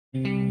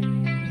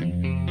Welcome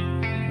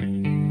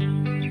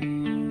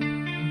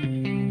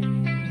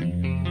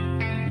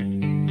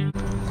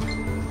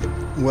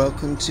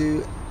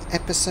to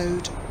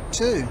episode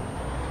 2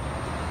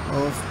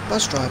 of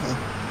Bus Driver.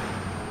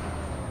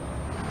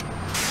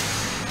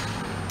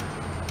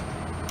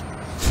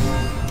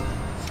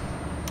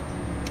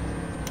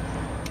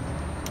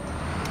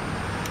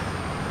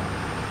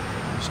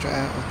 Straight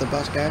out of the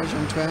bus garage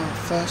onto our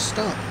first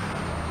stop.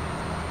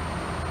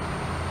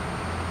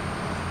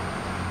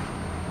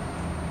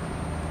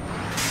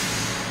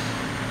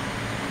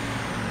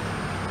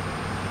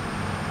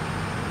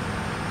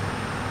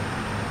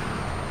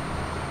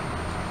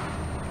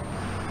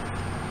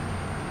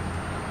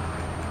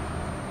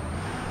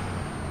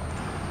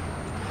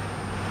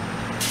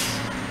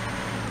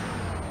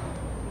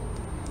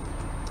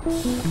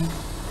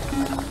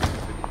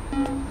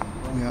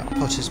 We are at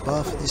Potter's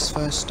Bar for this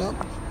first stop.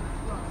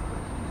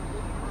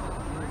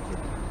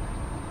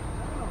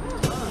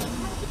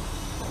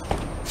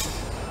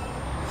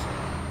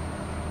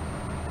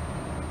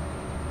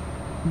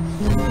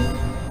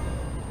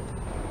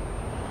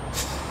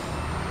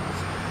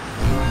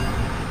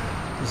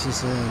 This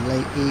is a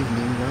late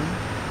evening run.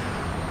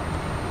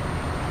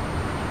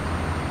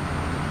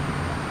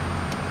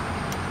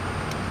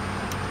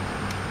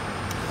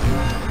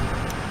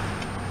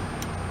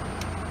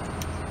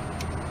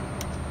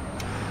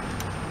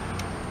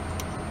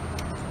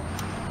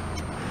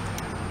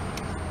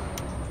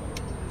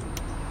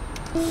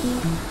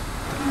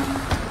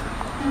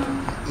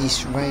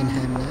 East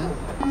Rainham now,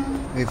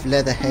 with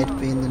Leatherhead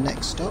being the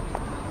next stop.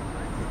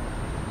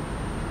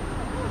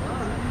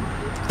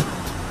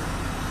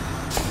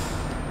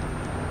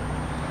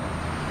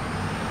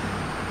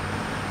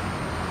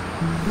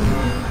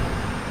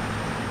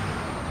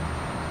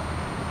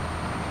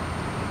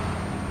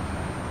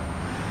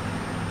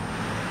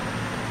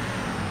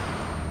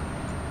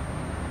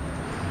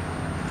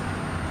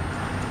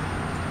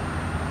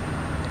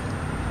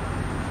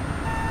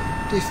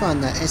 I do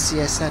find that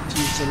SES have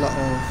used a lot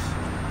of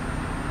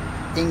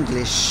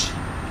English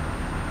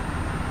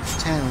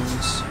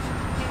towns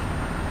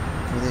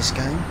for this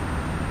game.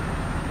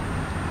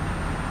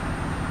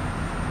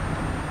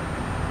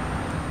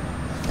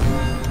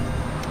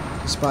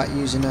 Despite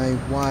using a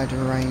wider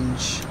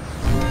range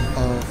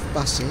of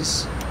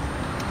buses,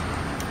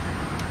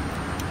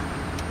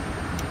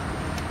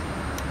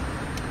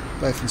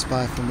 both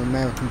inspired from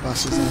American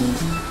buses and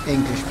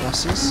English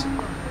buses.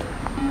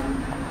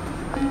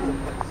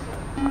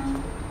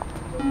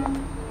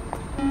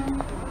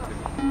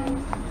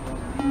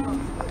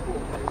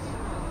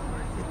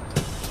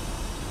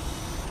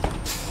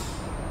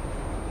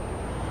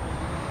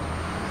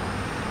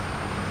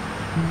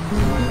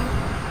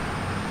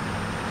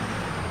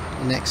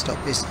 The next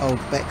stop is Old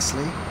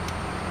Bexley.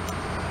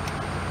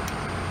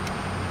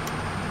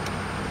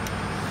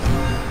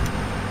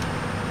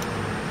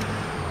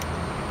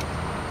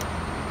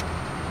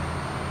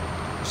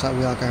 Looks like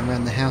we are going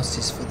around the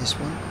houses for this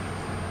one.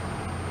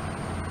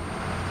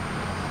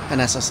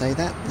 And as I say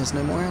that, there's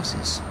no more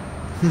houses.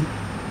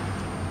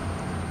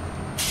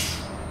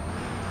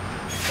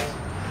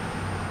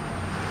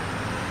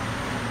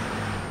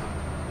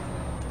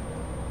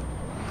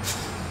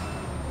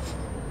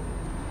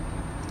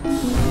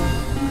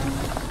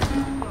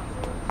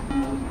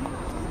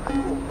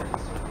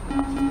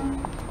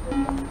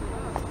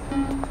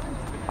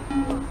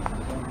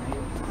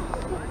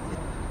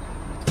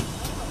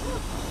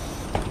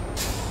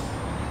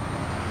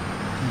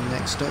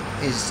 Next up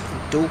is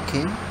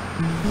Dorking.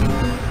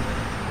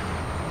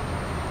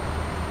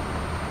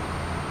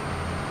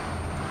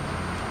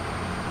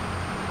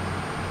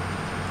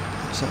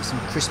 Looks like some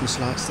Christmas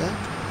lights there,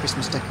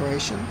 Christmas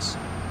decorations.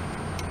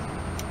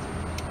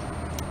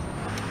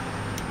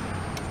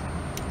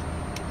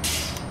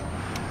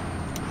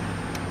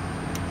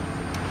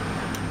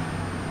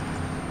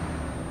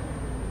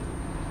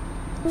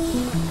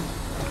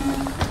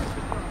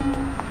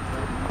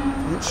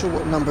 I'm not sure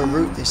what number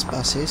route this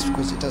bus is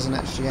because it doesn't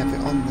actually have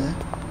it on there.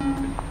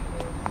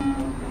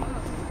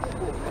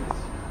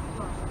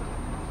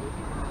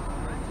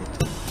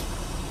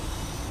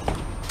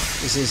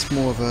 This is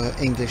more of an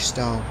English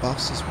style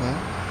bus as well.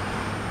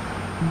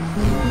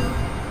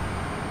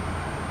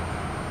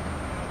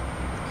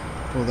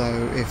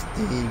 Although if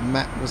the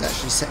map was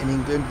actually set in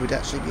England, we'd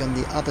actually be on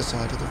the other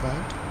side of the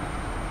road.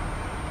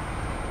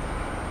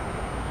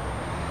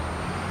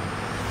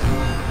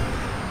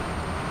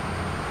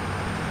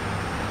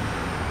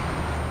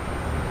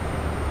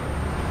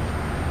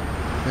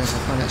 Whereas I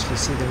can't actually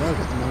see the road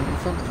at the moment in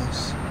front of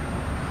us.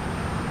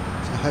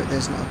 So I hope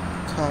there's not a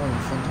car in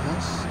front of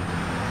us.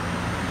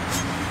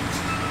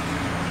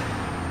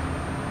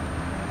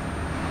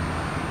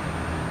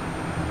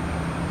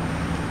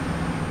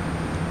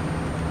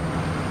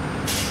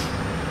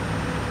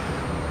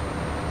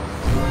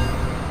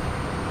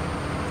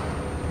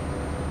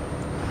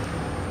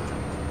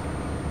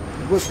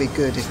 It would be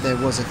good if there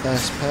was a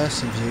first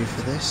person view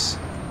for this.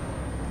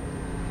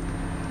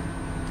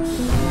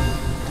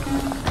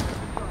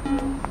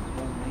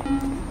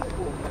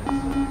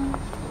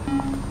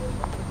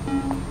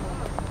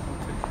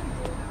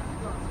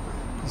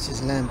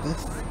 is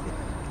Lambeth,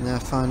 and our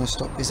final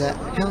stop is at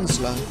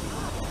Hounslow.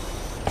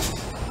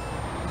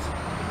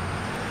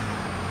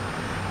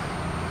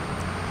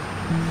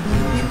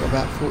 We've got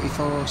about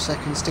 44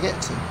 seconds to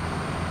get to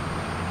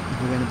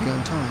if we're going to be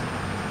on time.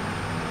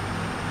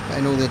 But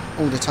in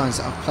all the times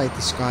that I've played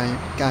this game,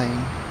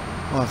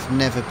 I've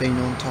never been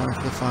on time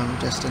for the final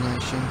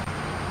destination.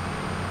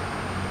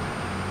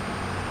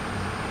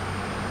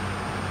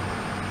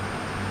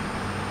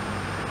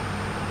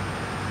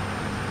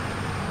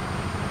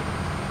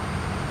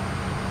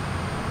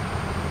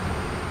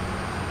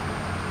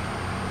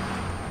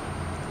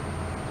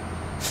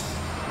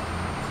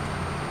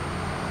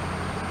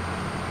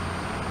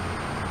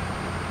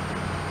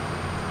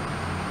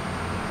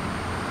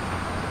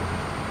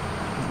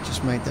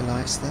 Just made the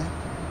lights there.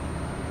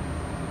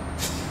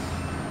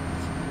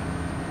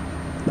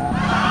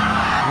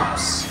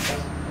 Whoops.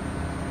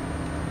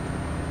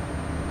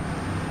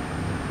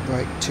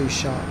 Brake too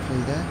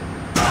sharply there.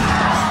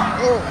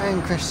 Oh,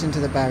 and crashed into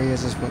the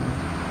barriers as well.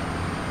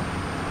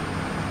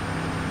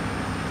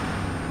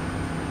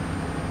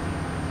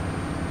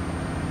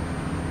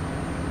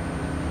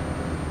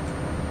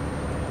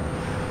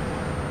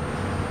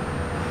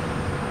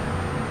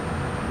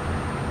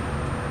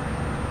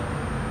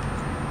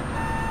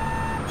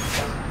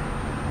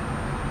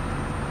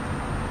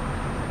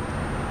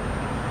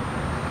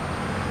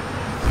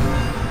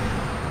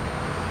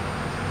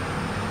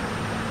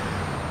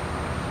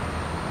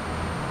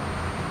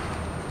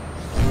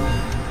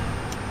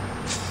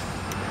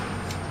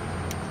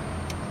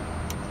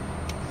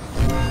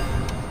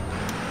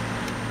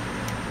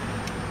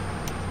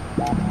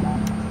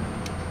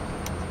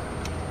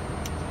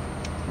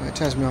 Well, it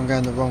tells me I'm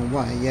going the wrong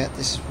way, yet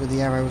this is where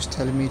the arrow was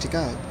telling me to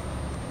go.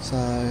 So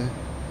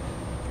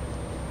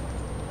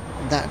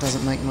that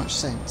doesn't make much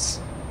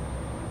sense.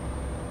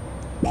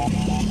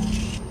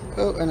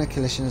 Oh, and a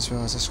collision as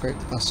well as I scraped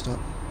the bus stop.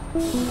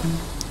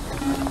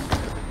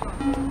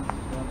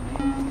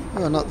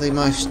 Well, not the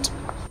most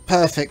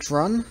perfect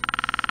run,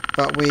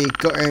 but we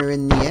got here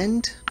in the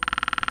end.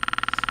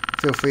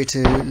 Feel free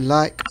to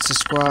like,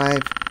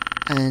 subscribe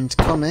and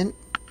comment,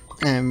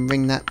 and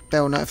ring that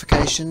bell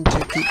notification to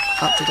keep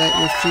up to date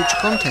with future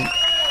content.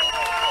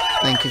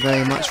 Thank you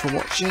very much for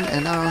watching,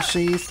 and I'll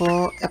see you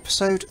for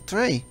episode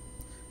 3.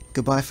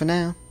 Goodbye for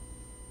now.